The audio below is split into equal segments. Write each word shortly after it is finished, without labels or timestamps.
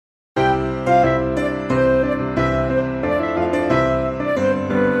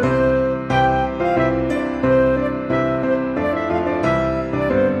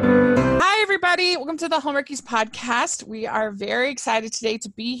the Hallmarkies podcast. We are very excited today to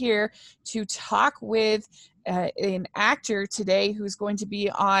be here to talk with an actor today who's going to be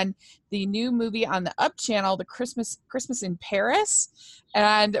on the new movie on the Up channel, the Christmas in Paris.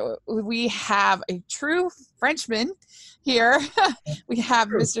 And we have a true Frenchman here. We have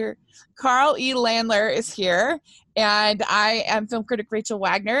Mr. Carl E. Landler is here, and I am film critic Rachel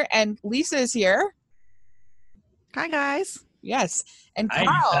Wagner, and Lisa is here. Hi, guys. Yes. And Hi,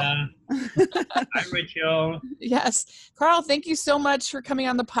 Carl. Lisa. Hi, Rachel. Yes. Carl, thank you so much for coming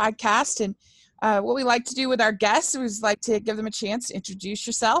on the podcast. And what we like to do with our guests is like to give them a chance to introduce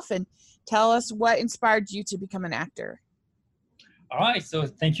yourself and tell us what inspired you to become an actor. All right. So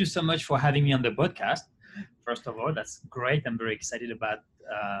thank you so much for having me on the podcast. First of all, that's great. I'm very excited about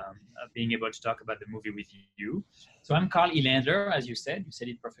being able to talk about the movie with you. So I'm Carl E. Landler, as you said. You said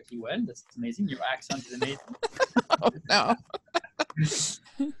it perfectly well. That's amazing. Your accent is amazing. Oh, no.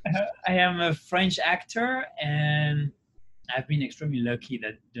 I am a French actor, and I've been extremely lucky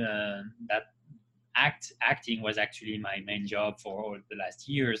that acting was actually my main job for all the last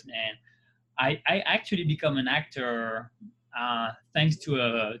years. And I actually become an actor thanks to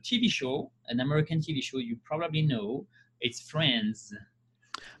a TV show, an American TV show you probably know. It's Friends.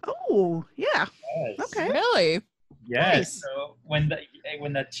 Oh, yeah. Yes. Okay. Really? Yes. Nice. So when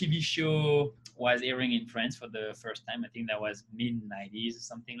that TV show was airing in France for the first time, I think that was mid-90s or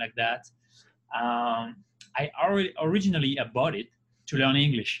something like that. I originally bought it to learn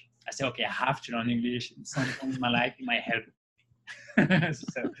English. I said, okay, I have to learn English at some point in my life. It might help.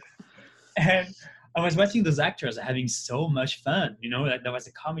 And I was watching those actors having so much fun, like that was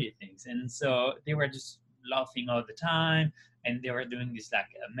a comedy things. And so they were just laughing all the time, and they were doing this like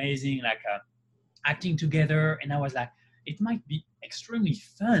amazing, acting together. And I was like, it might be extremely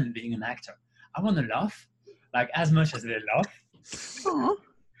fun being an actor. I want to laugh, like as much as they laugh. Aw.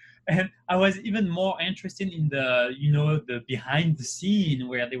 And I was even more interested in the behind the scene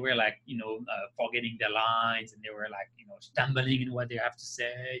where they were forgetting their lines, and they were stumbling in what they have to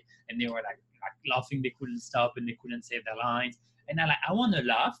say, and they were like laughing. They couldn't stop and they couldn't say their lines. And I want to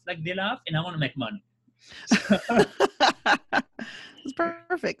laugh like they laugh, and I want to make money. It's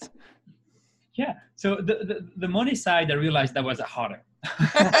perfect. Yeah. So the money side, I realized that was harder,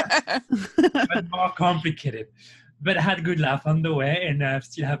 but more complicated. But I had good laugh on the way, and I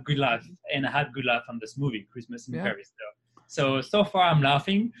still have good laugh. And I had good laugh on this movie, Christmas in Paris. So far I'm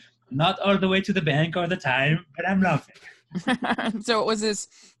laughing, not all the way to the bank all the time, but I'm laughing. So it was as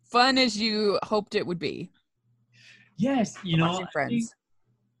fun as you hoped it would be. Yes, Watching Friends.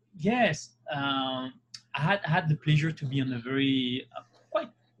 Yes. I had the pleasure to be on a very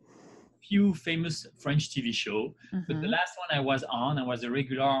quite few famous French TV show. Mm-hmm. But the last one I was a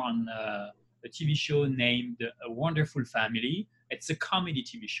regular on a TV show named A Wonderful Family. It's a comedy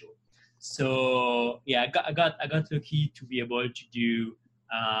TV show. So yeah, I got lucky to be able to do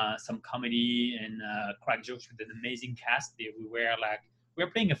some comedy and crack jokes with an amazing cast. We were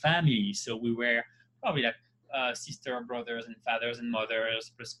playing a family, so we were probably sister, brothers, and fathers and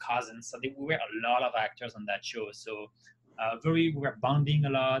mothers plus cousins. So we were a lot of actors on that show. So we were bonding a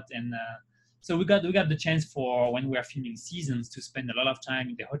lot, and so we got the chance for when we were filming seasons to spend a lot of time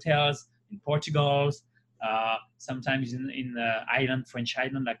in the hotels in Portugal, sometimes in French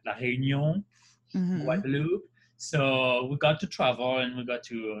island like La Réunion, Guadeloupe. So we got to travel and we got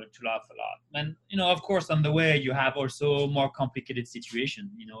to laugh a lot. And of course, on the way you have also more complicated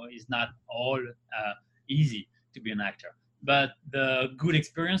situation. It's not all easy to be an actor, but the good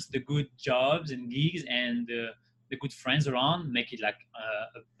experience, the good jobs and gigs, and the good friends around make it like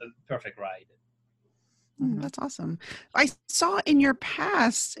a perfect ride. That's awesome. I saw in your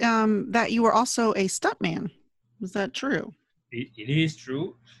past that you were also a stuntman. Was that true? It is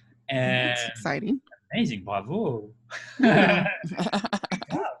true. And that's exciting. Amazing. Bravo. That's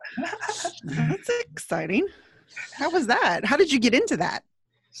exciting. How was that? How did you get into that?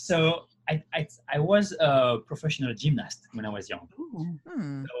 So I was a professional gymnast when I was young.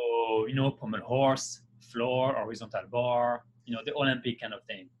 So, pommel horse, floor, horizontal bar, the Olympic kind of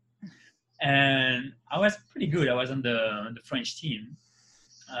thing. And I was pretty good. I was on the French team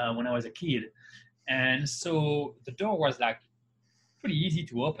when I was a kid. And so the door was like pretty easy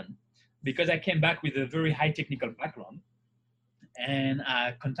to open because I came back with a very high technical background. And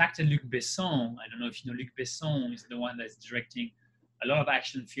I contacted Luc Besson. I don't know if you know Luc Besson. Is the one that's directing a lot of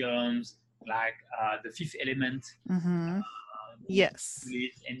action films like The Fifth Element. Yes.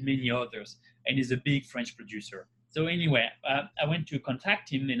 And many others. And he's a big French producer. So anyway, I went to contact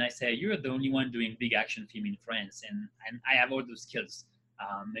him and I said, you're the only one doing big action film in France, and I have all those skills.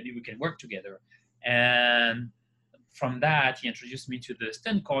 Maybe we can work together. And from that, he introduced me to the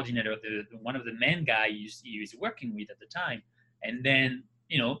stunt coordinator, one of the main guys he was working with at the time. And then,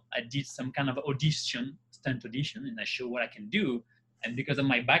 I did some kind of stunt audition, and I showed what I can do. And because of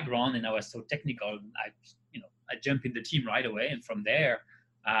my background and I was so technical, I jumped in the team right away. And from there,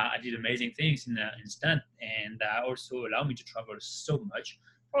 I did amazing things in stunt, and also allowed me to travel so much,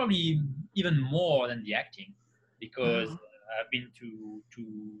 probably even more than the acting, because I've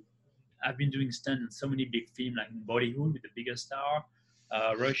been doing stunt in so many big films, like in Bollywood with the biggest star,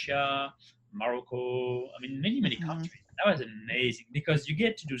 Russia, Morocco. I mean, many countries. That was amazing because you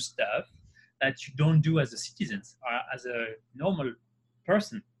get to do stuff that you don't do as a citizen or as a normal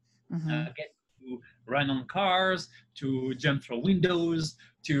person. Get to run on cars, to jump through windows,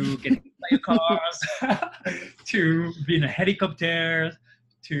 to get into fire cars, to be in a helicopter,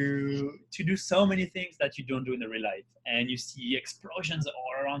 to do so many things that you don't do in the real life. And you see explosions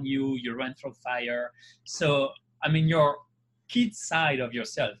all around you, you run through fire. So, I mean, your kid side of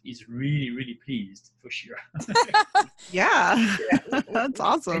yourself is really, really pleased, for sure. Yeah. That's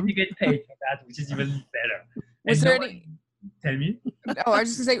awesome. And you get paid for that, which is even better. Was there any... Tell me. Oh, I was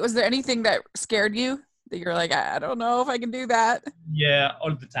just gonna say, was there anything that scared you that you're like, I don't know if I can do that? Yeah,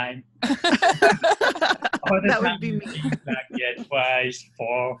 all the time. That would be me. Like, twice,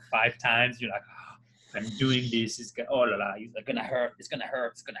 4, 5 times. You're like, oh, I'm doing this. It's gonna hurt. It's gonna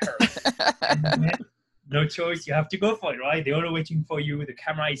hurt. It's gonna hurt. And then, no choice. You have to go for it, right? They're all waiting for you. The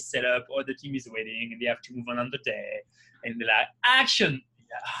camera is set up, or the team is waiting, and they have to move on the day. And they're like, action.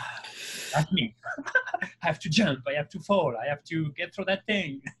 That's me. I have to jump. I have to fall. I have to get through that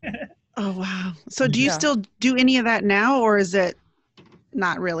thing. Oh, wow. So do you still do any of that now, or is it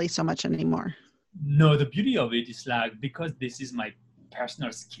not really so much anymore? No, the beauty of it is like, because this is my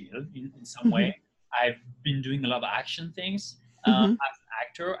personal skill in some way, I've been doing a lot of action things as an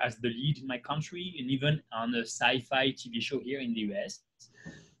actor, as the lead in my country, and even on a sci-fi TV show here in the US.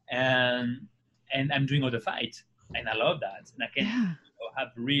 And I'm doing all the fight, and I love that. And I can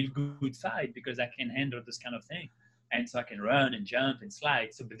have real good fight because I can handle this kind of thing. And so I can run and jump and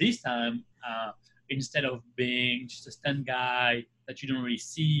slide. So but this time, instead of being just a stunt guy that you don't really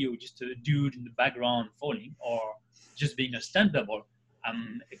see, or just a dude in the background falling, or just being a stunt double,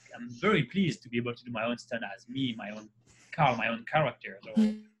 I'm very pleased to be able to do my own stunt as me, my own car, my own character.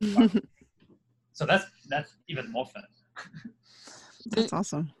 So that's even more fun. That's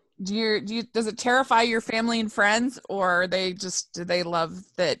awesome. Does it terrify your family and friends, or do they love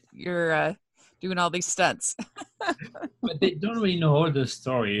that you're doing all these stunts? But they don't really know all the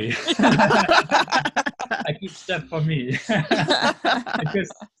story. I keep stuff for me. Because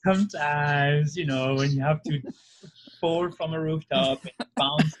sometimes, when you have to fall from a rooftop and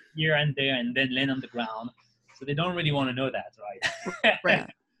bounce here and there and then land on the ground, so they don't really want to know that, right? Right.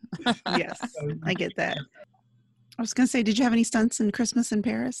 Yes, I get that. I was going to say, did you have any stunts in Christmas in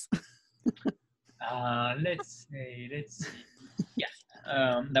Paris? Let's see. Yeah.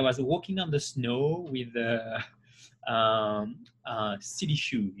 That was walking on the snow with a city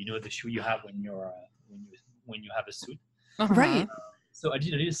shoe. The shoe you have when you have a suit. Right. So I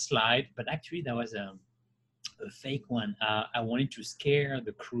did a little slide, but actually that was a fake one. I wanted to scare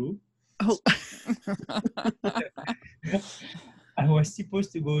the crew. Oh. I was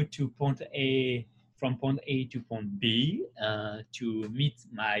supposed to go to from point A to point B to meet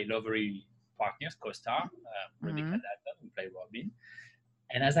my lovely partners, co-star, Rebecca Dalton, who played Robin.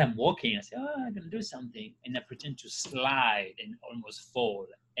 And as I'm walking, I say, I'm going to do something. And I pretend to slide and almost fall.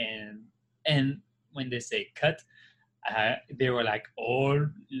 And when they say cut, they were like all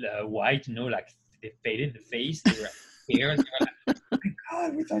white, like they faded the face. They were scared. They were like, oh my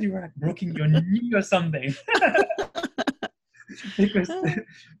God, we thought you were like broken your knee or something. Because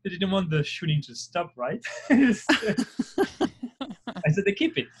they didn't want the shooting to stop, right? And so they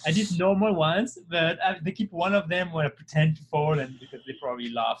keep it. I did normal ones, but they keep one of them where I pretend to fall, and because they probably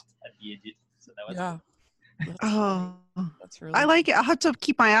laughed at the edit. So that was that's really I like it. I'll have to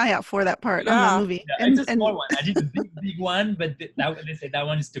keep my eye out for that part on the movie. Yeah, it's a small one. I did a big one, but they said that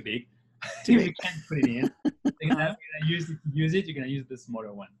one is too big. We can't put it in. So you're gonna use it. You're gonna use the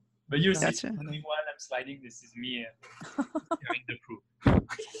smaller one. But you'll see, Gotcha. while I'm sliding, this is me carrying the crew.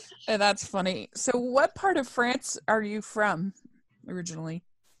 And that's funny. So what part of France are you from originally?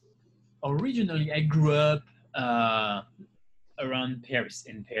 Originally, I grew up around Paris,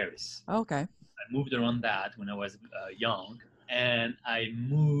 in Paris. Okay. I moved around that when I was young, and I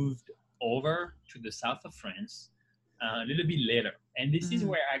moved over to the south of France a little bit later. And this is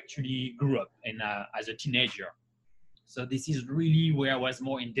where I actually grew up as a teenager. So this is really where I was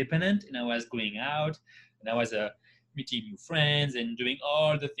more independent, and I was going out, and I was meeting new friends and doing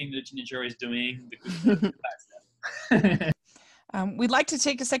all the things the teenager is doing, the good stuff, the bad stuff. We'd like to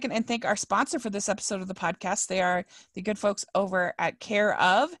take a second and thank our sponsor for this episode of the podcast. They are the good folks over at Care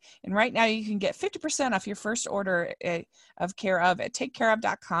of. And right now you can get 50% off your first order of Care of at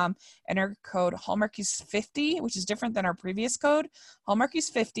takecareof.com. Enter code Hallmarkies50, which is different than our previous code,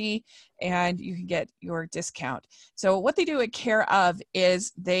 Hallmarkies50, and you can get your discount. So what they do at Care of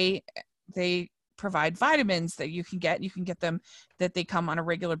is they provide vitamins that you can get. You can get them that they come on a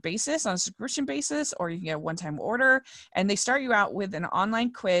regular basis, on a subscription basis, or you can get a one-time order. And they start you out with an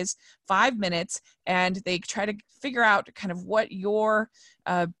online quiz, 5 minutes, and they try to figure out kind of what your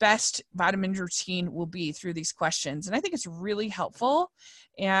best vitamin routine will be through these questions. And I think it's really helpful.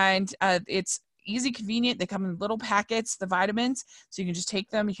 And it's easy, convenient. They come in little packets, the vitamins, so you can just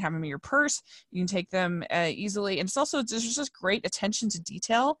take them. You can have them in your purse. You can take them easily. And it's also just great attention to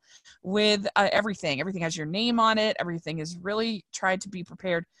detail with everything. Everything has your name on it. Everything is really tried to be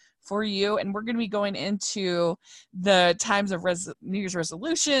prepared for you. And we're going to be going into the times of New Year's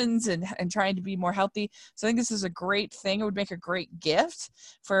resolutions and trying to be more healthy. So I think this is a great thing. It would make a great gift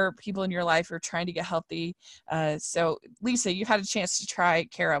for people in your life who are trying to get healthy. So Lisa, you had a chance to try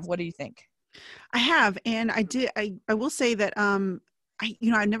Care of. What do you think? I have, and I will say that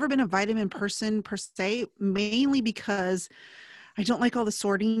I've never been a vitamin person per se, mainly because I don't like all the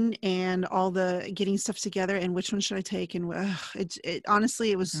sorting and all the getting stuff together and which one should I take, and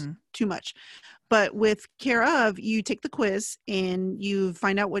honestly it was too much. But with Care of, you take the quiz and you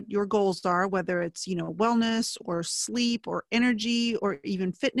find out what your goals are, whether it's wellness or sleep or energy or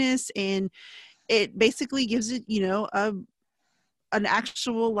even fitness, and it basically gives it an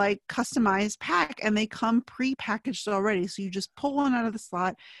actual customized pack, and they come pre-packaged already. So you just pull one out of the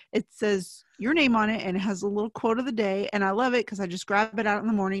slot. It says your name on it and it has a little quote of the day. And I love it because I just grab it out in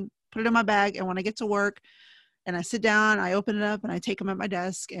the morning, put it in my bag. And when I get to work and I sit down, I open it up and I take them at my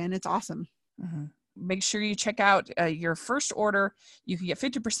desk, and it's awesome. Mm-hmm. Make sure you check out your first order. You can get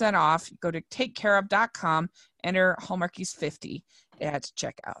 50% off. Go to takecareof.com, enter Hallmarkies50 at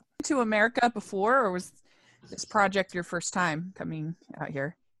checkout. To America before, or was this project your first time coming out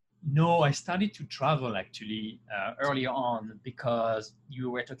here? No, I started to travel actually earlier on, because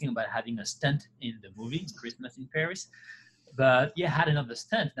you were talking about having a stunt in the movie Christmas in Paris. But yeah, I had another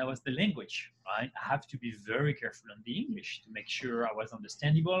stunt. That was the language, right? I have to be very careful on the English to make sure I was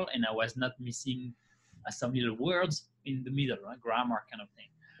understandable and I was not missing some little words in the middle, right? Grammar kind of thing.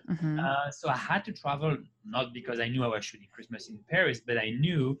 Mm-hmm. So I had to travel, not because I knew I was shooting Christmas in Paris, but I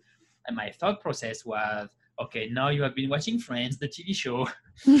knew, and my thought process was, okay, now you have been watching Friends, the TV show.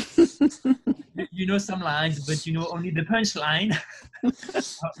 You know some lines, but you know only the punchline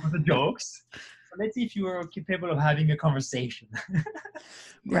of the jokes. So let's see if you are capable of having a conversation.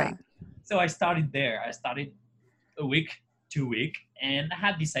 Right. So I started there. I started a week, 2 weeks, and I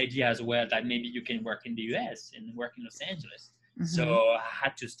had this idea as well that maybe you can work in the US and work in Los Angeles. Mm-hmm. So I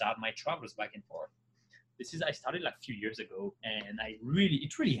had to start my travels back and forth. I started a few years ago, and it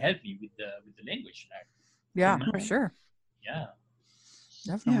really helped me with the language. Yeah, for sure. Yeah,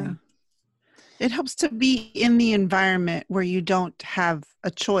 definitely. Yeah. It helps to be in the environment where you don't have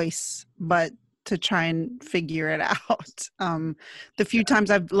a choice but to try and figure it out. The few times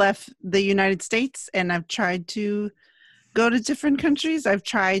I've left the United States and I've tried to go to different countries, I've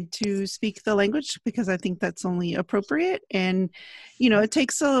tried to speak the language because I think that's only appropriate. And, it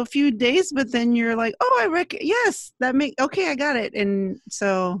takes a few days, but then you're like, oh, yes, okay, I got it. And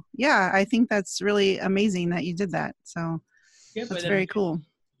so, yeah, I think that's really amazing that you did that. So yeah, that's very cool.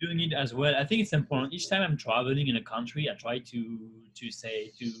 Doing it as well. I think it's important. Each time I'm traveling in a country, I try to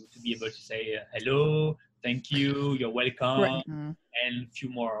be able to say hello, thank you, you're welcome, right. And a few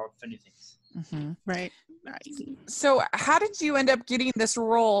more funny things. Mm-hmm. Right. So how did you end up getting this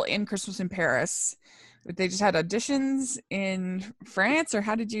role in Christmas in Paris? They just had auditions in France, or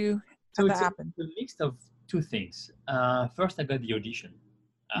how did you have that happen? It's a mix of two things. First, I got the audition.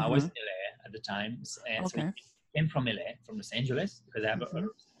 I was in LA at the time, and so it came from LA, from Los Angeles, because I have a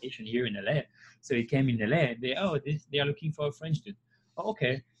station here in LA. So it came in LA. They are looking for a French dude. Oh,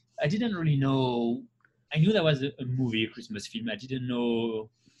 okay. I didn't really know. I knew that was a movie, a Christmas film. I didn't know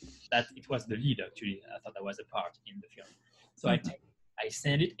that it was the lead, actually. I thought that was a part in the film. So I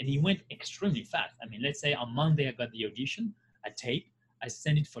sent it, and it went extremely fast. I mean, let's say on Monday I got the audition, a tape. I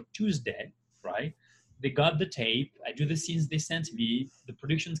sent it for Tuesday, right? They got the tape. I do the scenes they sent me. The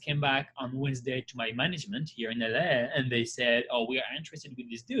productions came back on Wednesday to my management here in LA, and they said, "Oh, we are interested with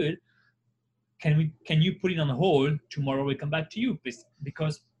this dude. Can you put it on hold? Tomorrow we come back to you,"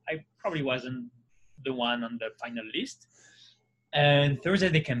 because I probably wasn't the one on the final list. And Thursday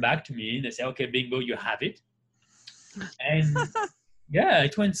they came back to me and they said, "Okay, bingo, you have it." And yeah,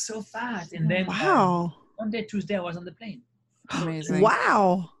 it went so fast. And then wow. Monday, Tuesday, I was on the plane. Amazing.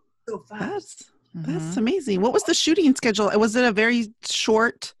 Wow. So fast. That's amazing. What was the shooting schedule? Was it a very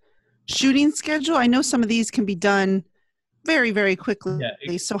short shooting schedule? I know some of these can be done very, very quickly.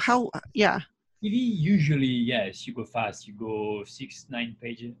 Yeah, So how, TV usually, yes, you go fast. You go 6-9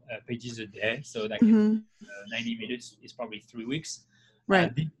 pages a day. So that can 90 minutes is probably 3 weeks.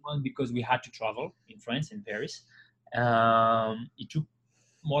 Right. This one, because we had to travel in France, in Paris, it took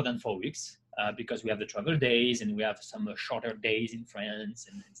more than 4 weeks because we have the travel days and we have some shorter days in France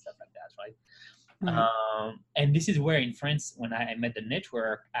and stuff like that, right? And this is where in France, when I met the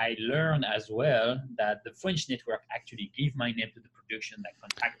network, I learned as well that the French network actually gave my name to the production that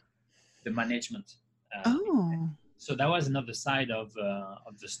contact the management. So that was another side of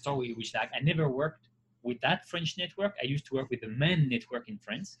the story, which I never worked with that French network. I used to work with the main network in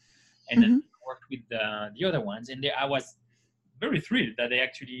France, and then worked with the other ones. And I was very thrilled that they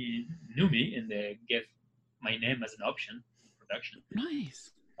actually knew me and they gave my name as an option in production.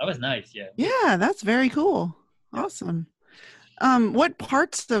 Nice. That was nice, yeah. Yeah, that's very cool. Awesome. What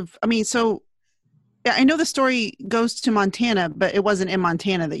parts of, so yeah, I know the story goes to Montana, but it wasn't in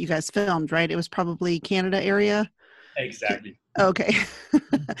Montana that you guys filmed, right? It was probably Canada area. Exactly. Okay.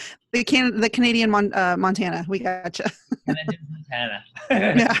 the Canadian Montana. We gotcha. Canadian Montana.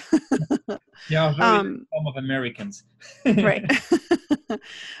 Yeah. They are very form of Americans. Right.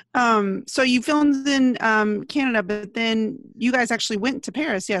 So you filmed in Canada, but then you guys actually went to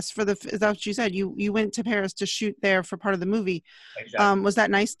Paris. Yes, is that what you said? You went to Paris to shoot there for part of the movie. Exactly. Was that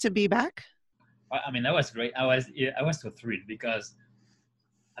nice to be back? I mean, that was great. I was so thrilled because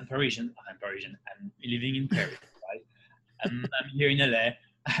I'm Parisian. I'm living in Paris, right? I'm here in LA.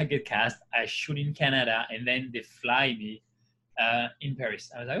 I get cast. I shoot in Canada, and then they fly me in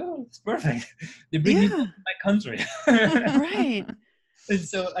Paris. I was like, oh, it's perfect. They bring me to my country. Right. And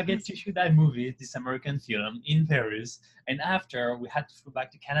so I get to shoot that movie, this American film, in Paris. And after, we had to fly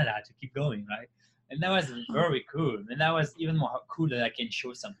back to Canada to keep going, right? And that was very cool. And that was even more cool that I can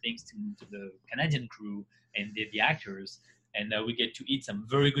show some things to the Canadian crew and the actors. And we get to eat some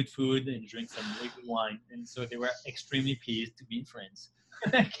very good food and drink some very good wine. And so they were extremely pleased to be in France.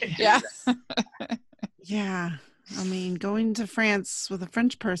 Yeah. Yeah. I mean, going to France with a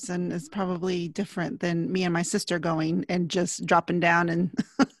French person is probably different than me and my sister going and just dropping down and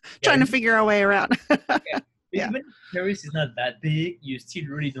trying to figure our way around. Yeah. Even if Paris is not that big, you still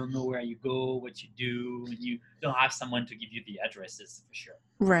really don't know where you go, what you do, and you don't have someone to give you the addresses for sure.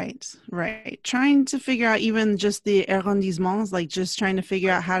 Right. Trying to figure out even just the arrondissements, like just trying to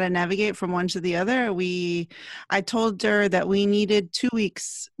figure out how to navigate from one to the other. I told her that we needed 2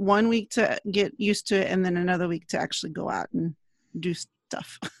 weeks, 1 week to get used to it, and then another week to actually go out and do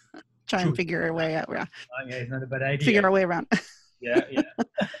stuff. Try and figure our way out. Yeah, it's not a bad idea. Figure our way around. Yeah.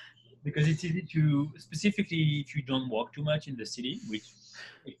 Because it's easy to, specifically if you don't walk too much in the city, which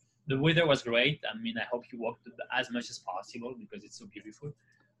the weather was great. I mean, I hope you walked as much as possible because it's so beautiful.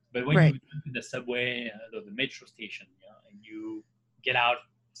 But when you go to the subway or the metro station, and you get out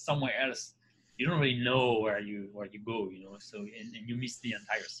somewhere else, you don't really know where you go, So and you miss the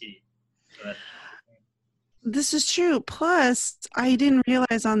entire city. So this is true. Plus, I didn't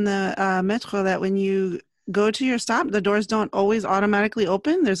realize on the metro that when you go to your stop, the doors don't always automatically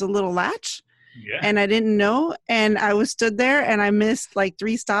open. There's a little latch. Yeah. And I didn't know. And I was stood there and I missed like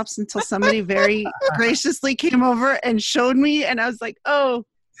 3 stops until somebody very graciously came over and showed me. And I was like, oh,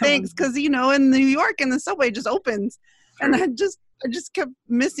 thanks. Because, in New York and the subway just opens. And I just kept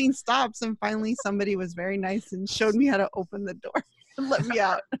missing stops. And finally somebody was very nice and showed me how to open the door and let me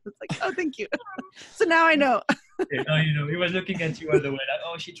out. I was like, oh, thank you. So now I know. He was looking at you all the way like,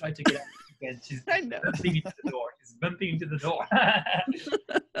 oh, she tried to get out. And she's bumping into the door.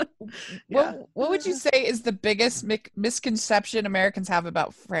 What would you say is the biggest misconception Americans have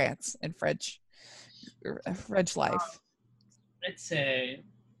about France and French life? Let's say,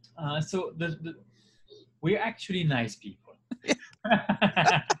 so we're actually nice people.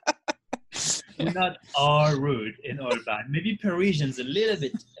 We're not all rude and all bad. Maybe Parisians a little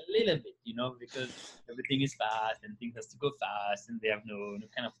bit, because everything is fast and things has to go fast and they have no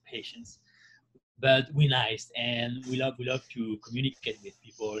kind of patience. But we're nice and we love to communicate with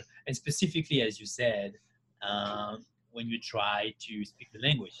people, and specifically, as you said, when you try to speak the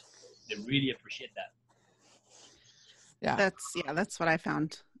language, they really appreciate that. Yeah, that's what I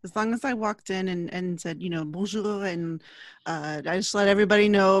found. As long as I walked in and said, bonjour, and I just let everybody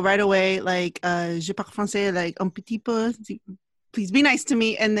know right away, like, je parle français, like, un petit peu, please be nice to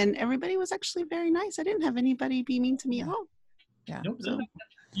me. And then everybody was actually very nice. I didn't have anybody be mean to me at all. Yeah. Nope, so,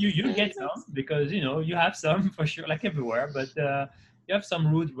 you get some because you have some for sure, like everywhere, but you have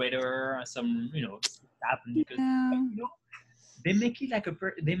some rude raider, some happened because they make it like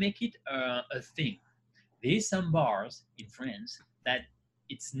a thing. There is some bars in France that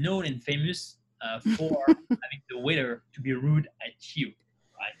it's known and famous for having the waiter to be rude at you,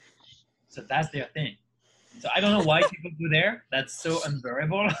 right? So that's their thing. So I don't know why people go there. That's so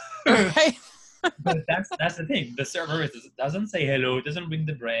unbearable. Right. But that's the thing. The server doesn't say hello, doesn't bring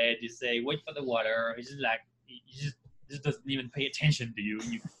the bread. You say wait for the water. He's just like he just doesn't even pay attention to you.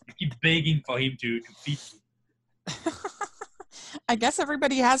 You keep begging for him to feed you. I guess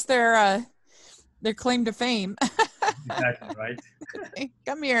everybody has their claim to fame. Exactly right.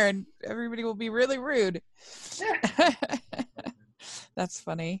 Come here, and everybody will be really rude. That's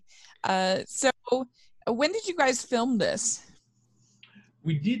funny. So, when did you guys film this?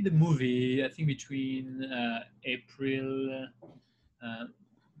 We did the movie, I think, between April and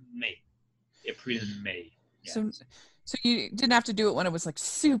May. Yeah. So you didn't have to do it when it was like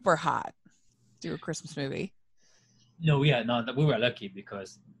super hot. Do a Christmas movie. No, we were lucky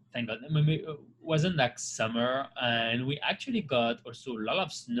because thank God, I mean, it wasn't like summer, and we actually got also a lot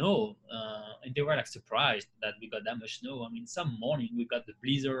of snow, and they were like surprised that we got that much snow. I mean, some morning we got the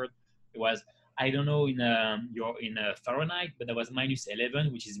blizzard. It was, I don't know in Fahrenheit, but that was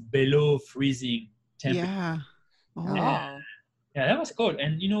 -11, which is below freezing temperature. Yeah. Oh. Yeah, that was cool.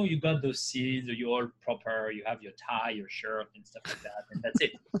 And you got those scenes, you're all proper, you have your tie, your shirt, and stuff like that, and that's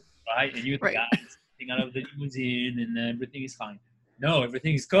it, right? And you're the guy sitting out of the limousine, and everything is fine. No,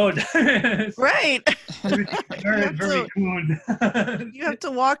 everything is cold. Right. Everything is very, very cold. You have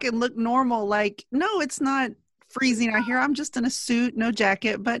to walk and look normal. Like, no, it's not freezing out here. I'm just in a suit, no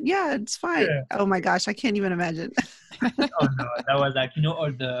jacket, but yeah, it's fine. Yeah. Oh my gosh, I can't even imagine. Oh no, that was like all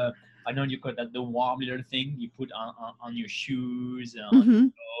the. I know you call that the warm little thing you put on your shoes, on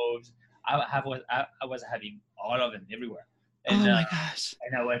your clothes. I was having all of them everywhere. And, oh my gosh!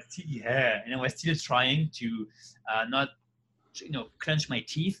 And I was still trying to not, clench my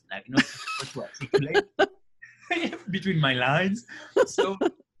teeth, like not to articulate between my lines. So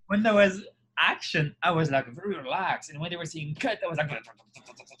when there was action, I was like very relaxed, and when they were saying cut, I was like,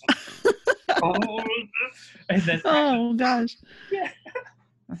 and then oh gosh, yeah.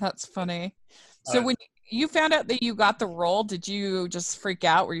 That's funny. So when you found out that you got the role, did you just freak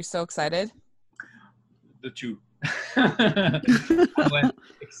out? Were you so excited? The two. I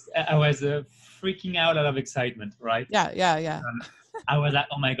was freaking out of excitement, right? Yeah. I was like,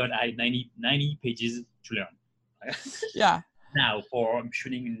 oh my God, I had 90 pages to learn. Yeah. Now for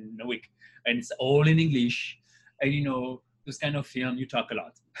shooting in a week. And it's all in English. And this kind of film, you talk a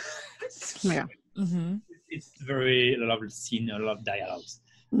lot. Yeah. Mm-hmm. It's a lot of scene, a lot of dialogues.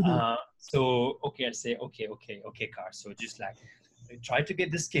 Mm-hmm. So I say, okay, Car. So just like try to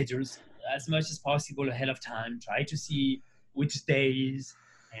get the schedules as much as possible ahead of time. Try to see which days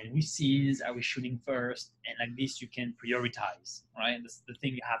and which scenes are we shooting first, and like this you can prioritize, right? That's the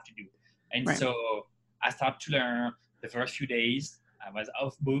thing you have to do. And so I started to learn the first few days. I was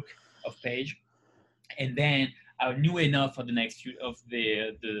off page, and then I knew enough for the next few of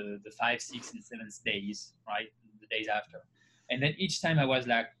the 5, 6, and 7 days, right? The days after. And then each time I was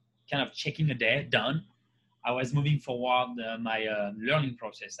like kind of checking a day done, I was moving forward my learning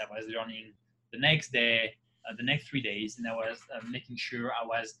process. I was learning the next day, the next 3 days, and I was making sure I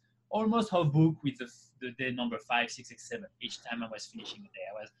was almost off book with the day number 5, 6, 7. Each time I was finishing the day,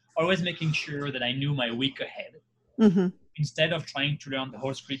 I was always making sure that I knew my week ahead. Mm-hmm. Instead of trying to learn the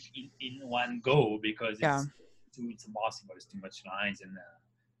whole script in one go, because it's impossible. It's too much lines,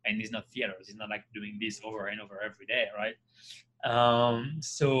 and it's not theater. It's not like doing this over and over every day, right?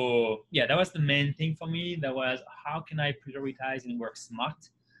 So yeah, that was the main thing for me. That was how can I prioritize and work smart,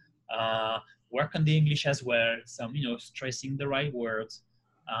 work on the English as well. Some stressing the right words,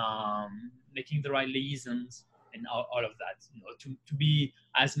 making the right liaisons, and all of that. To be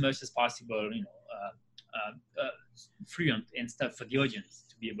as much as possible, fluent and stuff for the audience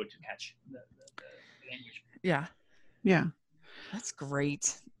to be able to catch the language. Yeah. That's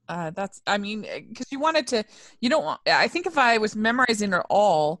great. Because you wanted to, I think if I was memorizing it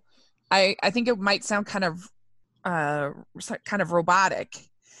all, I think it might sound kind of robotic,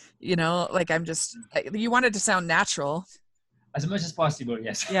 like you wanted to sound natural. As much as possible,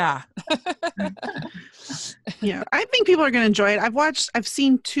 yes. Yeah. Yeah, I think people are going to enjoy it. I've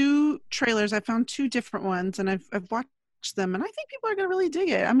seen 2 trailers. I found 2 different ones, and I've watched them, and I think people are going to really dig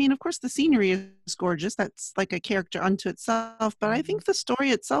it. I mean, of course, the scenery is gorgeous. That's like a character unto itself, but I think the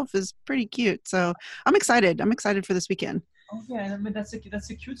story itself is pretty cute. So I'm excited. I'm excited for this weekend. Oh yeah, I mean that's a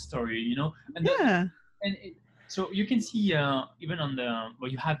cute story, And so you can see even on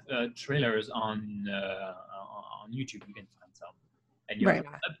you have trailers on YouTube. You can find some, And you Right.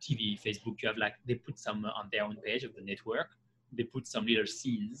 have Up TV, Facebook, you have like, they put some on their own page of the network, they put some little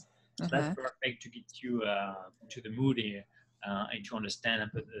scenes. So that's perfect to get you to the mood here and to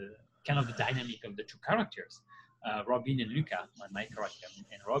understand kind of the dynamic of the two characters, Robin and Luca, my character,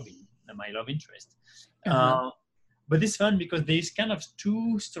 and Robin, my love interest. But it's fun because there's kind of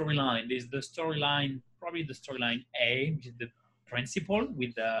two storylines. There's the storyline, probably the storyline A, which is the principal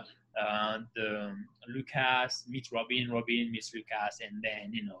with the Lucas meets Robin, Robin meets Lucas, and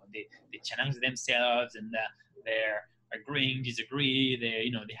then they challenge themselves and they're agreeing, disagree.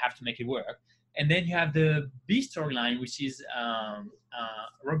 They have to make it work. And then you have the B storyline, which is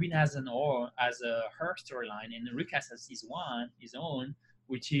Robin has her storyline, and Lucas has his own,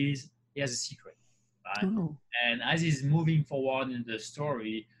 which is he has a secret. Right? Oh. And as he's moving forward in the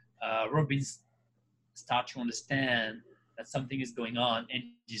story, Robin starts to understand that something is going on and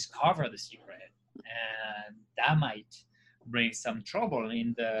discover the secret, and that might bring some trouble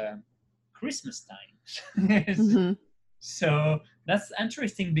in the Christmas time. So that's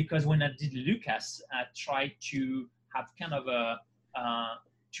interesting because when I did Lucas, I tried to have kind of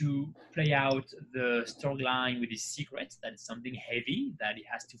to play out the storyline with his secrets. That's something heavy that he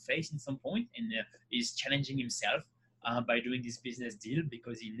has to face in some point, and he's challenging himself by doing this business deal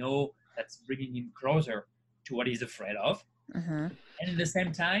because he knows that's bringing him closer to what he's afraid of. And at the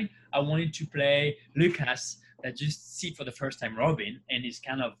same time, I wanted to play Lucas that just see for the first time Robin, and he's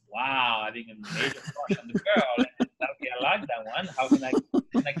kind of having a major crush on the girl. And, okay, I like that one. How can I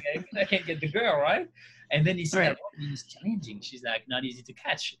can't get the girl, right? And then he sees that Robin is challenging. She's like not easy to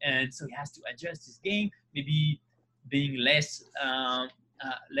catch, and so he has to adjust his game, maybe being less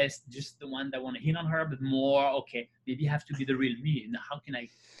just the one that want to hit on her, but more maybe have to be the real me. And how can I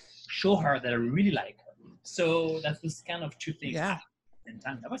show her that I really like her? So that was kind of two things. Yeah. And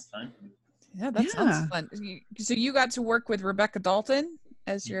that was fun. Yeah, that sounds fun. So you got to work with Rebecca Dalton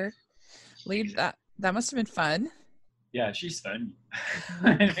as your lead. That must have been fun. Yeah, she's fun. We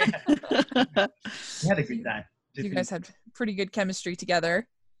had a good time. You guys had pretty good chemistry together.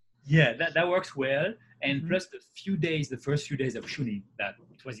 Yeah, that works well. And plus the first few days of shooting, that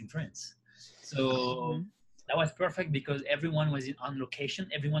it was in France. So that was perfect because everyone was on location.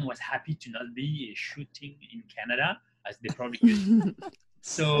 Everyone was happy to not be shooting in Canada, as they probably could.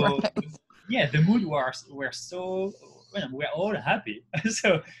 So yeah, the mood were so, we're all happy.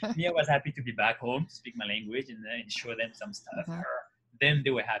 So Mia was happy to be back home, to speak my language and show them some stuff. Them,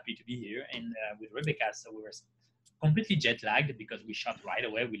 they were happy to be here. And with Rebecca, so we were completely jet lagged because we shot right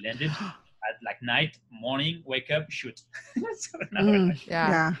away. We landed at like night, morning, wake up, shoot. So now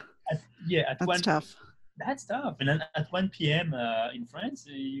that's tough. That's tough. And then at 1 p.m. In France,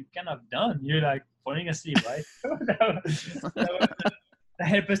 you kind of done. You're like falling asleep, right? That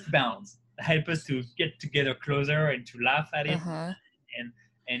helped us to bounce. That helped us to get together closer and to laugh at it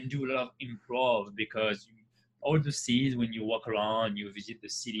and do a lot of improv because all the scenes when you walk around, you visit the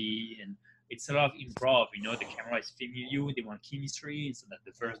city, and it's a lot of improv. The camera is filming you. They want chemistry, and so that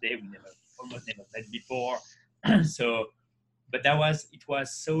the first day we almost never met before. But it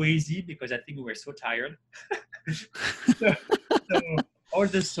was so easy because I think we were so tired. so all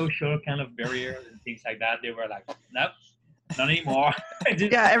the social kind of barriers and things like that, they were like, nope, not anymore.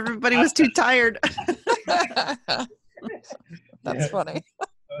 Yeah, everybody was too tired. That's funny.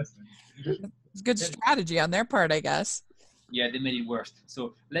 It's good strategy on their part, I guess. Yeah, they made it worse.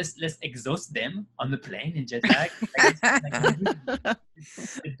 So let's exhaust them on the plane in jet lag.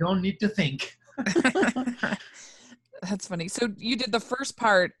 They don't need to think. That's funny. So you did the first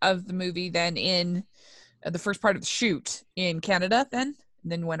part of the movie then in the first part of the shoot in Canada then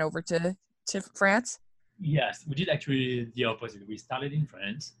went over to France? Yes, we did actually the opposite. We started in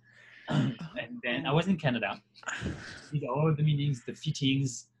France and then I was in Canada. Did all the meetings, the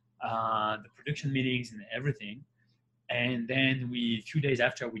fittings, the production meetings and everything. And then a few days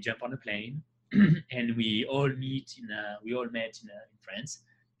after we jump on a plane and we all met in France,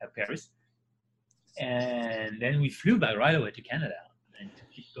 Paris. And then we flew back right away to Canada and to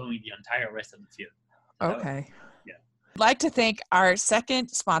keep going the entire rest of the film. Okay. I'd like to thank our second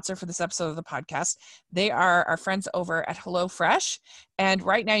sponsor for this episode of the podcast. They are our friends over at HelloFresh. And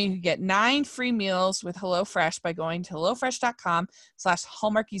right now you can get 9 free meals with HelloFresh by going to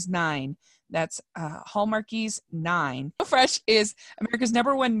HelloFresh.com/Hallmarkies9. That's Hallmarkies9. HelloFresh is America's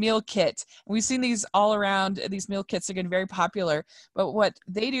 #1 meal kit. And we've seen these all around. These meal kits are getting very popular. But what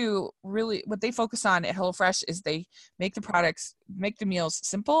they focus on at HelloFresh is they make the meals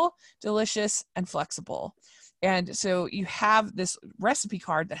simple, delicious, and flexible. And so you have this recipe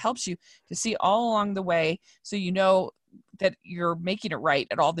card that helps you to see all along the way so you know that you're making it right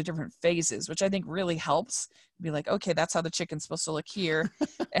at all the different phases, which I think really helps. Be like, okay, that's how the chicken's supposed to look here.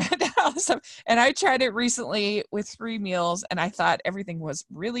 And I tried it recently with 3 meals, and I thought everything was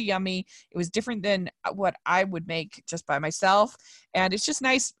really yummy. It was different than what I would make just by myself. And it's just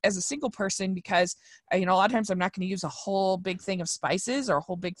nice as a single person because, a lot of times I'm not going to use a whole big thing of spices or a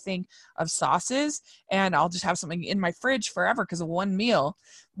whole big thing of sauces, and I'll just have something in my fridge forever because of one meal.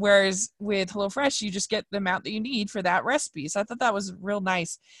 Whereas with HelloFresh, you just get the amount that you need for that recipe. So I thought that was real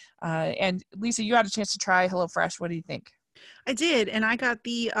nice. And Lisa, you had a chance to try HelloFresh. What do you think? I did, and I got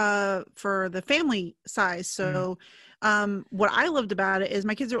the for the family size. So what I loved about it is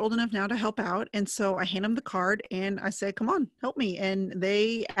my kids are old enough now to help out, and so I hand them the card and I say, come on, help me. And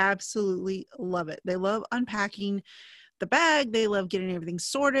they absolutely love it. They love unpacking the bag. They love getting everything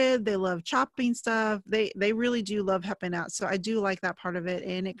sorted. They love chopping stuff. They really do love helping out. So I do like that part of it,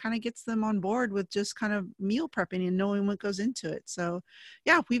 and it kind of gets them on board with just kind of meal prepping and knowing what goes into it. So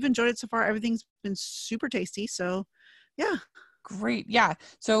yeah, we've enjoyed it so far. Everything's been super tasty. So yeah. Great. Yeah.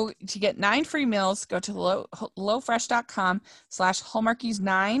 So to get 9 free meals, go to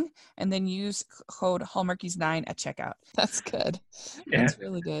HelloFresh.com/Hallmarkies9 and then use code Hallmarkies9 at checkout. That's good. Yeah. That's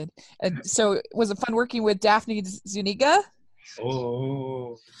really good. And so was it fun working with Daphne Zuniga?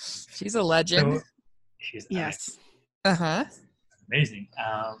 Oh, She's a legend. so she's Yes. Uh-huh. amazing.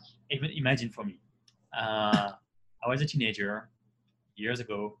 Even imagine for me, I was a teenager years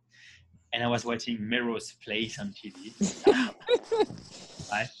ago, and I was watching Melrose Place on TV.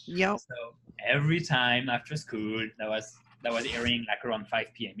 Right? Yep. So every time after school, that was airing like around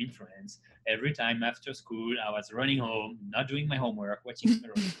 5 p.m. in France. Every time after school, I was running home, not doing my homework, watching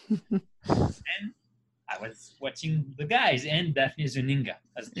Melrose. And I was watching the guys and Daphne Zuniga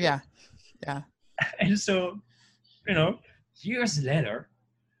as a Yeah. Yeah. And so, years later,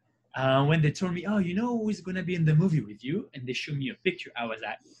 when they told me, oh, who's going to be in the movie with you? And they showed me a picture. I was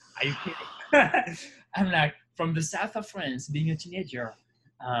like, are you kidding? I'm like, from the south of France, being a teenager,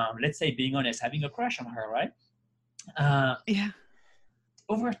 let's say, being honest, having a crush on her, right? Yeah.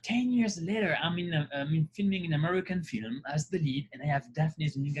 Over 10 years later, I'm filming an American film as the lead, and I have Daphne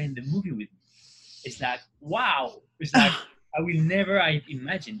Zuniga in the movie with me. It's like, wow. It's like, I will never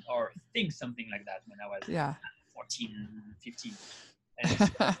imagine or think something like that when I was 14, 15. And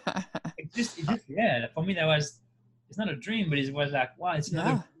it just, yeah, for me, it's not a dream, but it was like, wow, it's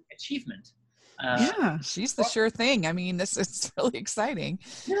another achievement. Yeah. She's the sure thing. I mean, it's really exciting.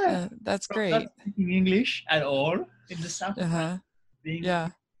 Yeah. That's So great. not speaking English at all in the South of France, being Yeah.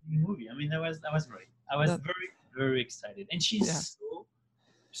 in the movie. I mean, that was great. I was very, very excited. And she's so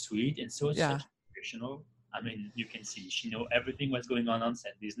sweet and so such professional. I mean, you can see she knows everything what's going on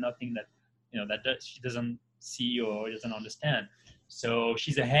set. There's nothing that she doesn't see or doesn't understand. So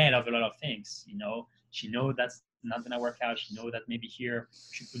she's ahead of a lot of things. She knows that's not gonna work out. She knows that maybe here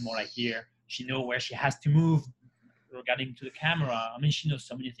she should put more like here. She knows where she has to move regarding to the camera. I mean, she knows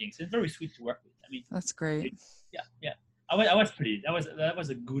so many things. It's very sweet to work with. I mean, that's great. Yeah. I was pleased. That was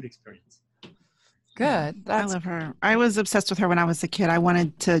a good experience. Good. I love her. I was obsessed with her when I was a kid. I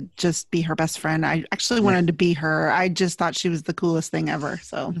wanted to just be her best friend. I actually wanted to be her. I just thought she was the coolest thing ever.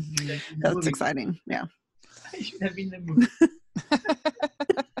 So that's exciting. Yeah. I should have been in the movie.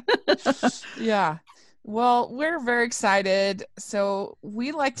 Yeah. Well, we're very excited. So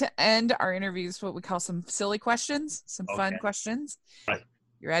we like to end our interviews with what we call some silly questions, some fun questions. Right.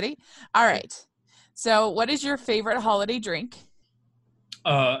 You ready? All right. So what is your favorite holiday drink?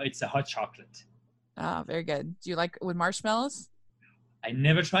 It's a hot chocolate. Oh, very good. Do you like with marshmallows? I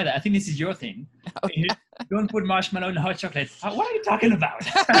never tried that. I think this is your thing. Oh, yeah. Don't put marshmallow in hot chocolate. What are you talking about?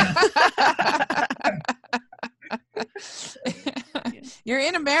 You're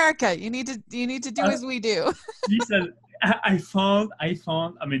in America. You need to do as we do. Listen, I found. I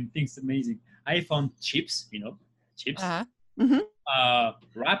mean, things amazing. I found chips. Chips.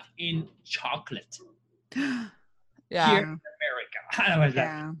 Wrapped in chocolate. Yeah. Here in America. And I was like,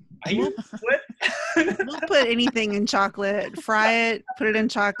 are you what? We'll put anything in chocolate, fry it, put it in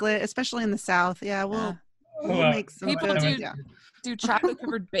chocolate, especially in the South. Yeah, we'll make some people good, do chocolate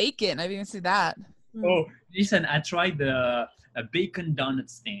covered bacon. I've even seen that. Oh, listen, I tried the bacon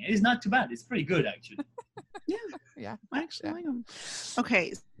donuts thing. It's not too bad. It's pretty good, actually. Yeah. I actually like them.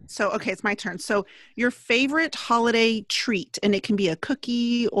 Okay, it's my turn. So your favorite holiday treat, and it can be a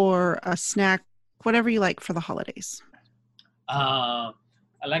cookie or a snack, whatever you like for the holidays. I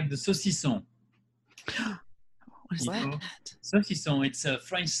like the saucisson. What is that? Saucisson, it's a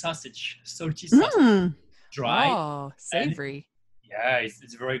French sausage, salty sausage, dry. Oh, savory.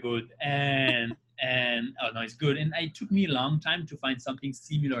 It's very good. And it's good. And it took me a long time to find something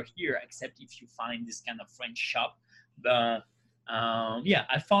similar here, except if you find this kind of French shop But yeah,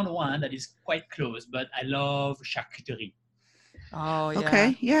 I found one that is quite close, but I love charcuterie. Oh yeah.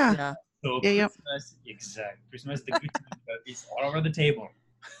 Okay. Yeah. Yeah. So Yeah. Christmas, exact. Christmas, the good is all over the table.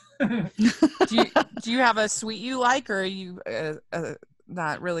 Do you have a sweet you like, or are you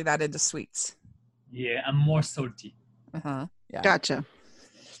not really that into sweets? Yeah, I'm more salty. Uh-huh. Yeah. Gotcha.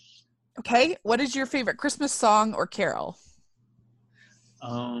 Okay. What is your favorite Christmas song or carol?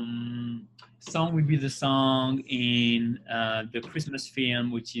 Song would be the song in the Christmas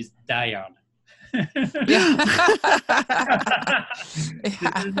film, which is Die Hard. Yeah. This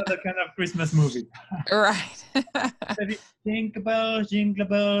is another kind of Christmas movie. Right. Jingle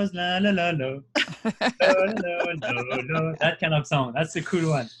bells, la la la la, la la la. That kind of song. That's a cool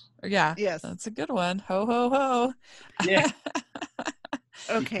one. Yeah. Yes. That's a good one. Ho ho ho. Yeah.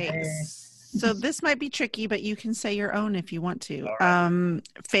 Okay. Yeah. So this might be tricky, but you can say your own if you want to. All right.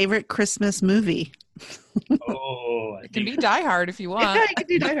 Favorite Christmas movie? Oh, I It can think be Die Hard if you want. Yeah, you can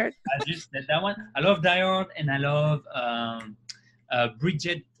do Die Hard. I just said that one. I love Die Hard, and I love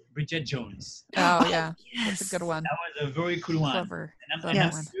Bridget Jones. Oh yeah. Yes. That's a good one. That was a very cool one. Clever. And Clever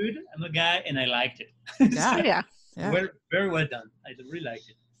Yes. one. good. I'm a guy, and I liked it. Yeah. Oh, yeah. Yeah. Well, very well done. I really liked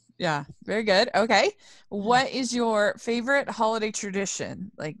it. Yeah. Very good. Okay. What is your favorite holiday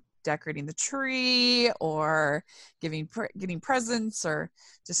tradition? Like decorating the tree, or getting presents, or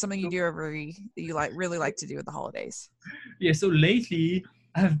just something you do that you really like to do at the holidays? Yeah. So lately,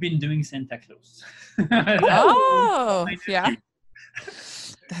 I've been doing Santa Claus. Oh, My yeah. nephew.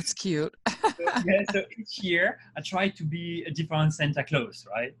 That's cute. Yeah, so each year I try to be a different Santa Claus,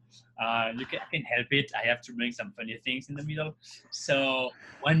 right? I can help it. I have to bring some funny things in the middle. So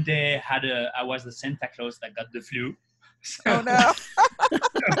one day I was the Santa Claus that got the flu. So Oh no.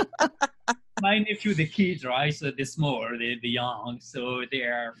 my nephew, the kids, right? So they're small, they're young, so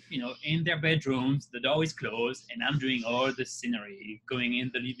they're in their bedrooms. The door is closed, and I'm doing all the scenery, going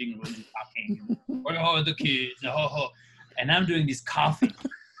in the living room and talking. Where are the kids? Oh, and I'm doing this coughing.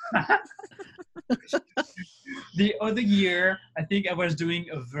 The other year, I think I was doing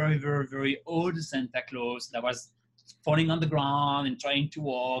a very, very, very old Santa Claus that was falling on the ground and trying to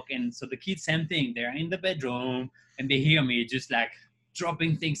walk. And so the kids, same thing. They're in the bedroom and they hear me just like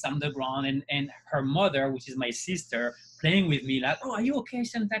dropping things on the ground. And her mother, which is my sister, playing with me like, "Oh, are you okay,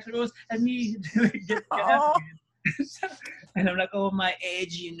 Santa Claus? Let me get Oh. up." And I'm like, "Oh, my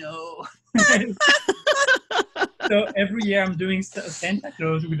age, So every year I'm doing Santa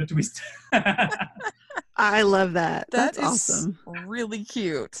Claus with a twist. I love that. That That's is awesome. really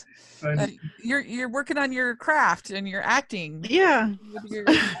cute. Funny. You're working on your craft and you're acting. Yeah. With your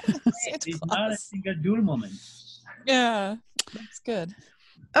Santa It's not a Claus. single dual moment. Yeah, that's good.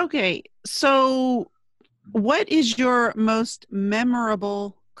 Okay. So what is your most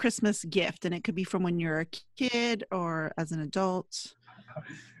memorable Christmas gift? And it could be from when you're a kid or as an adult.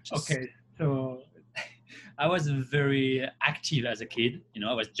 Okay, so I was very active as a kid.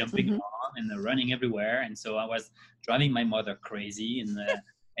 I was jumping Mhm. around and running everywhere, and so I was driving my mother crazy,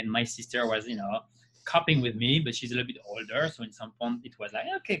 and my sister was, coping with me, but she's a little bit older, so in some point it was like,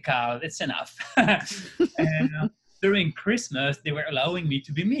 "Okay, Carl, that's enough." And during Christmas, they were allowing me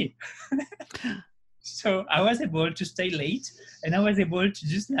to be me. So I was able to stay late, and I was able to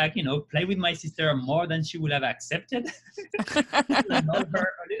just play with my sister more than she would have accepted. I know her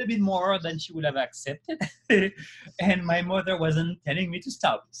a little bit more than she would have accepted. And my mother wasn't telling me to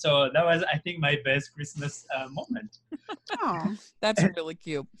stop. So that was, I think, my best Christmas moment. Oh, That's really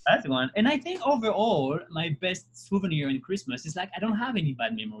cute. That's one. And I think overall, my best souvenir in Christmas is like I don't have any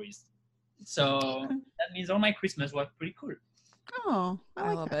bad memories. So that means all my Christmas was pretty cool. oh, I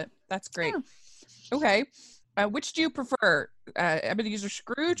like love that. it. That's great. Yeah. Okay. Which do you prefer? Ebenezer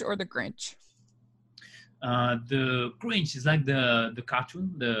Scrooge or the Grinch? The Grinch is like the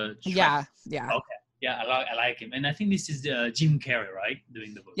cartoon, the Shrek. Yeah. Yeah, I like him, and I think this is Jim Carrey, right,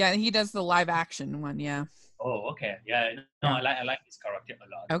 doing the voice. Yeah, he does the live action one. Yeah. Oh, okay. Yeah, no, I like this character a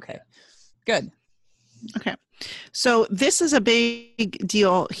lot. Okay. Good. Okay. So this is a big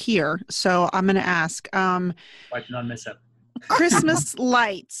deal here. So I'm going to ask, Try to not mess up. Christmas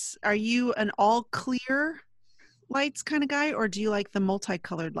lights. Are you an all clear lights kind of guy, or do you like the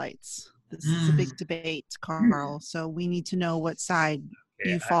multicolored lights? This is a big debate, Carl. So we need to know what side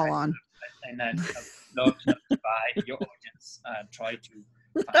Okay, you fall on. And I'd love to divide your audience. Try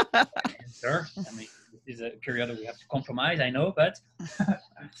to find an answer. I mean, this is a career that we have to compromise, I know, but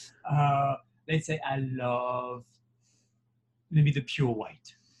let's say I love maybe the pure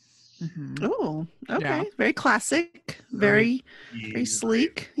white. Mhm. Oh, okay. Yeah. Very classic. Very Very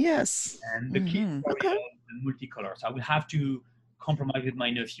sleek. Yes. And the kids Mhm. probably Okay. love the multicolor. So I will have to compromise with my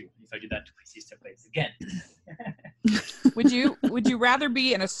nephew if I do that to my sister place again. Would you rather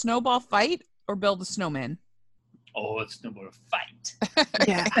be in a snowball fight or build a snowman? Oh, it's no more fight.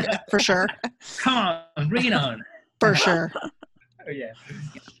 Yeah, for sure. Come on, bring it on. For sure. Oh, yeah.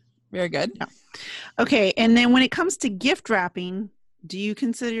 Very good. Yeah. Okay, and then when it comes to gift wrapping, do you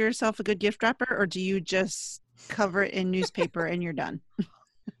consider yourself a good gift wrapper, or do you just cover it in newspaper and you're done?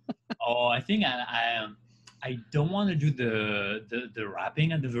 Oh, I think I don't want to do the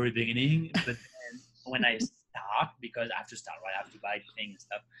wrapping at the very beginning, but then when I start, because I have to start, right? I have to buy things and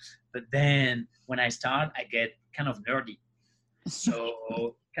stuff. But then when I start, I get kind of nerdy.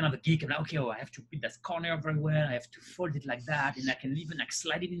 So kind of a geek. I'm like, okay, I have to put that corner very well. I have to fold it like that, and I can even like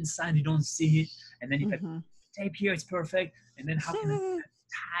slide it inside. You don't see it, and then if I put tape here, it's perfect. And then how can I put it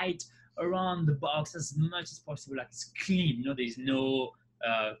tight around the box as much as possible, like it's clean. You know, there's no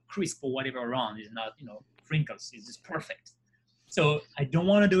crisp or whatever around. It's not, wrinkles. It's just perfect. So I don't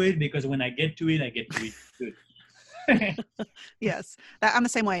want to do it because when I get to it, I get to it good. Yes, I'm the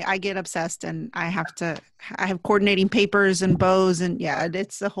same way. I get obsessed, and I have coordinating papers and bows, and yeah,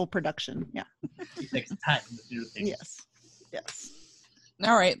 it's the whole production. Yeah, it takes time to do things. Yes.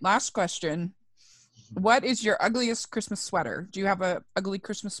 All right, last question. What is your ugliest Christmas sweater? Do you have a ugly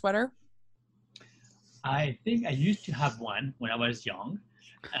Christmas sweater? I think I used to have one when I was young,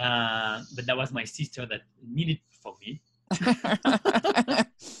 but that was my sister that needed it for me.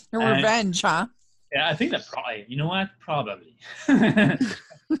 Your revenge, huh? Yeah, I think that probably, you know what? Probably.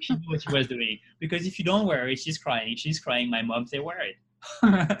 She knew what she was doing. Because if you don't wear it, she's crying. If she's crying, my mom say, wear it.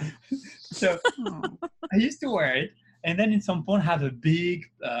 So I used to wear it. And then at some point have a big,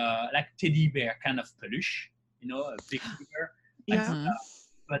 like teddy bear kind of peluche, a big figure. Yeah.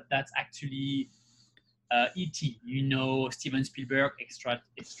 But that's actually E.T., Steven Spielberg,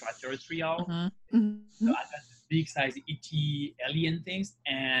 Extraterrestrial. Mm-hmm. So I got the big size E.T. alien things,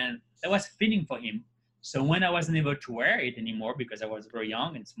 and that was fitting for him. So when I wasn't able to wear it anymore because I was very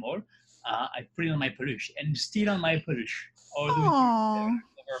young and small, I put it on my peluche, and still on my peluche. All those years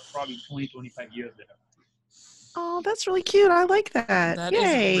later, probably 20, 25 years later. Oh, that's really cute. I like that. That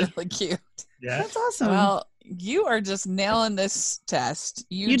Yay. is really cute. Yeah. That's awesome. Well, you are just nailing this test.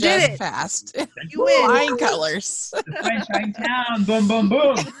 You did just it. passed. You win. Flying colors. The Sunshine Town, boom, boom,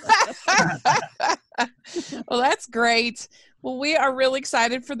 boom. Well, that's great. Well, we are really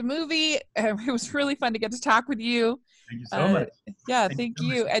excited for the movie. It was really fun to get to talk with you. Thank you so much. Yeah, thank so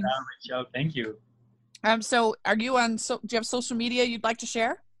you. much And Rachel. Thank you. so are you on? Do you have social media you'd like to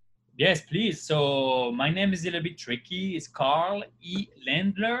share? Yes, please. So my name is a little bit tricky. It's Carl E.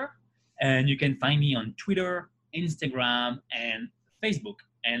 Landler, and you can find me on Twitter, Instagram, and Facebook.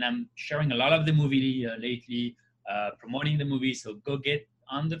 And I'm sharing a lot of the movie lately, promoting the movie. So go get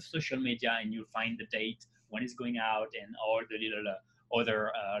on the social media, and you'll find the date when it's going out and all the little other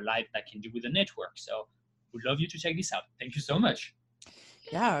live that I can do with the network. So we'd love you to check this out. Thank you so much.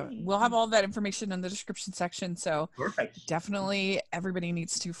 Yeah, we'll have all that information in the description section. So Perfect. Definitely everybody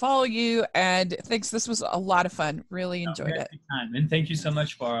needs to follow you. And thanks. This was a lot of fun. Really enjoyed it. Time. And thank you so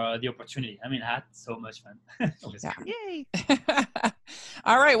much for the opportunity. I had so much fun. Yay.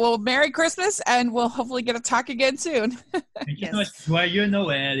 All right. Well, Merry Christmas, and we'll hopefully get to talk again soon. Thank you so much. Joyeux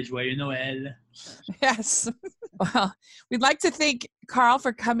Noël. Joyeux Noël. Yes. Well, we'd like to thank Carl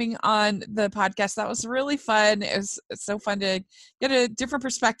for coming on the podcast. That was really fun. It's so fun to get a different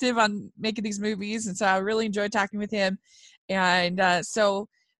perspective on making these movies. And so I really enjoyed talking with him. And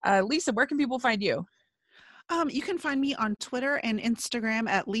Lisa, where can people find you? You can find me on Twitter and Instagram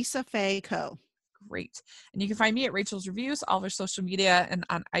at Lisa Faye Co. Great. And you can find me at Rachel's Reviews, all of our social media, and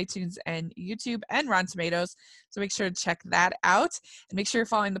on iTunes and YouTube and Rotten Tomatoes. So make sure to check that out. And make sure you're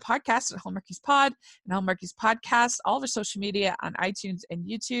following the podcast at Hallmarkies Pod and Hallmarkies Podcast, all of our social media on iTunes and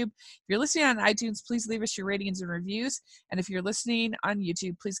YouTube. If you're listening on iTunes, please leave us your ratings and reviews. And if you're listening on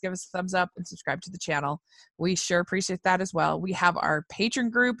YouTube, please give us a thumbs up and subscribe to the channel. We sure appreciate that as well. We have our patron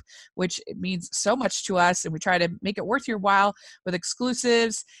group, which means so much to us, and we try to make it worth your while with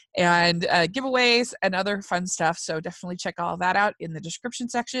exclusives and giveaways and other fun stuff. So definitely check all that out in the description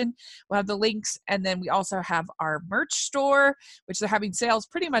section. We'll have the links. And then we also have our merch store, which they're having sales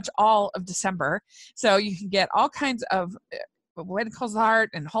pretty much all of December. So you can get all kinds of When Calls the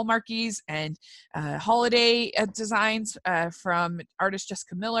Heart and Hallmarkies and holiday designs from artist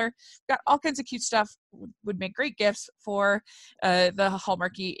Jessica Miller. Got all kinds of cute stuff. Would make great gifts for the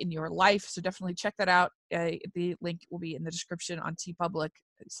Hallmarkie in your life. So definitely check that out. The link will be in the description on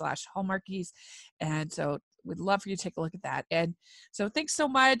tpublic/Hallmarkies. And so we'd love for you to take a look at that. And so thanks so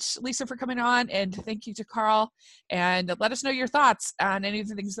much, Lisa, for coming on. And thank you to Carl. And let us know your thoughts on any of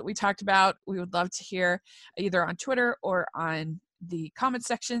the things that we talked about. We would love to hear either on Twitter or on the comment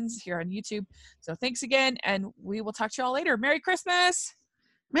sections here on YouTube. So thanks again, and we will talk to you all later. Merry Christmas!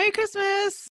 Merry Christmas!